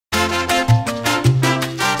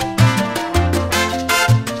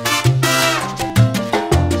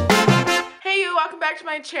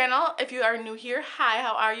channel. If you are new here, hi,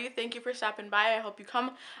 how are you? Thank you for stopping by. I hope you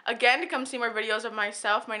come again to come see more videos of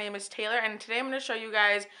myself. My name is Taylor, and today I'm going to show you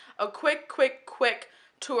guys a quick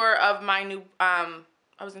tour of my new, I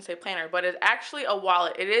was going to say planner, but it's actually a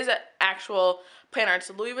wallet. It is an actual planner. It's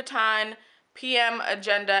a Louis Vuitton PM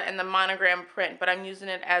Agenda in the monogram print, but I'm using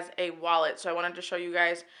it as a wallet. So I wanted to show you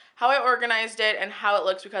guys how I organized it and how it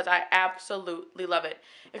looks because I absolutely love it.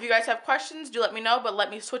 If you guys have questions, do let me know, but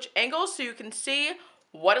let me switch angles so you can see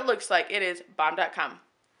what it looks like. It is bomb.com.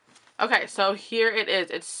 Okay, so here it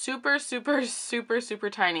is. It's super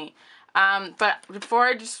tiny. But before,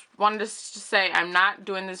 I just wanted to say I'm not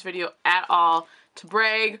doing this video at all to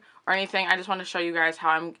brag or anything. I just want to show you guys how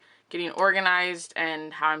I'm getting organized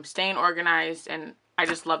and how I'm staying organized, and I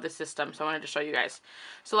just love the system, so I wanted to show you guys.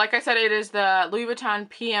 So like I said, it is the Louis Vuitton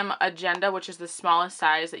PM Agenda, which is the smallest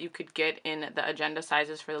size that you could get in the agenda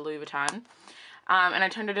sizes for the Louis Vuitton. And I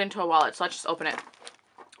turned it into a wallet, so let's just open it.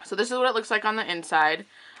 So this is what it looks like on the inside.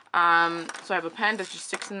 So I have a pen that just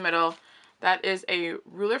sticks in the middle. That is a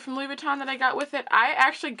ruler from Louis Vuitton that I got with it. I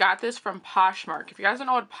actually got this from Poshmark. If you guys don't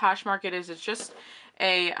know what Poshmark is, it's just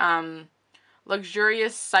a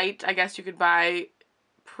luxurious site. I guess you could buy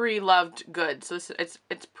pre-loved goods. So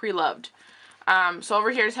it's pre-loved. So over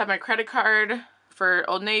here I just have my credit card for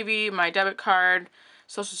Old Navy, my debit card,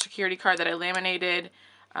 social security card that I laminated.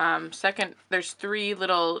 Second, there's 3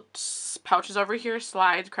 little pouches over here,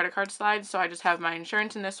 slides, credit card slides. So I just have my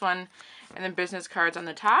insurance in this one, and then business cards on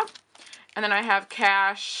the top. And then I have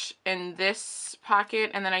cash in this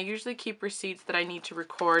pocket, and then I usually keep receipts that I need to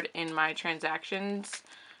record in my transactions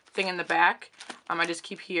thing in the back. I just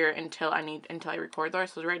keep here until I record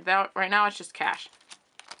those. So right now it's just cash.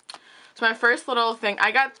 So my first little thing,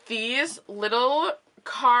 I got these little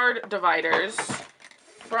card dividers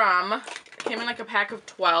came in like a pack of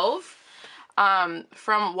 12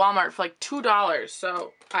 from Walmart for like $2.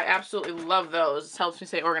 So I absolutely love those. It helps me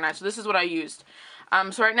stay organized. So this is what I used.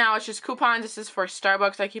 So right now it's just coupons. This is for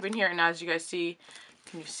Starbucks I keep in here, and as you guys see,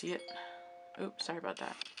 can you see it? Oops, sorry about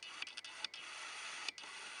that.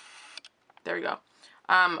 There we go.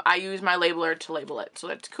 I use my labeler to label it. So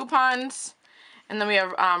that's coupons. And then we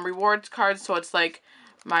have rewards cards. So it's like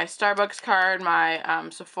my Starbucks card, my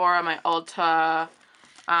Sephora, my Ulta,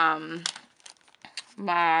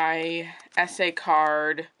 my SA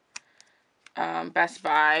card, Best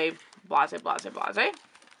Buy, blase.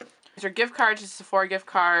 These are gift cards. This is Sephora gift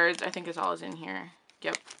cards. I think it's all is in here.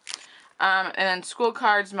 Yep. And then school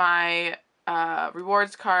cards, my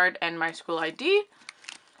rewards card, and my school ID.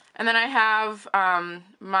 And then I have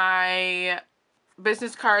my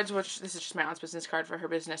business cards, which this is just my aunt's business card for her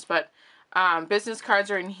business, but business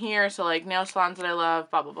cards are in here, so like nail salons that I love,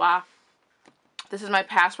 blah, blah, blah. This is my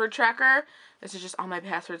password tracker. This is just all my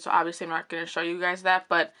passwords, so obviously I'm not going to show you guys that,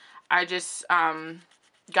 but I just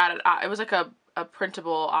got it. It was like a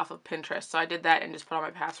printable off of Pinterest, so I did that and just put all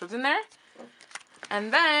my passwords in there.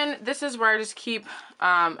 And then this is where I just keep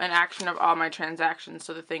an action of all my transactions,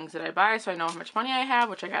 so the things that I buy, so I know how much money I have,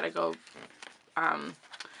 which I gotta go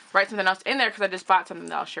write something else in there because I just bought something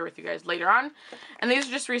that I'll share with you guys later on. And these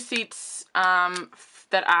are just receipts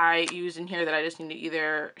that I use in here that I just need to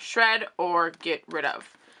either shred or get rid of.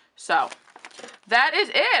 So that is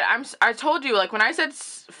it. I told you, like when I said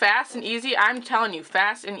fast and easy, I'm telling you,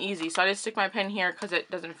 fast and easy. So I just stick my pen here because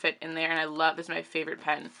it doesn't fit in there, and I love this. Is my favorite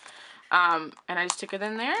pen. And I just stick it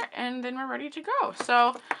in there, and then we're ready to go.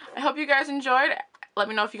 So I hope you guys enjoyed. Let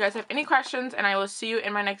me know if you guys have any questions, and I will see you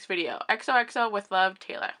in my next video. XOXO with love,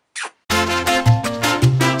 Taylor.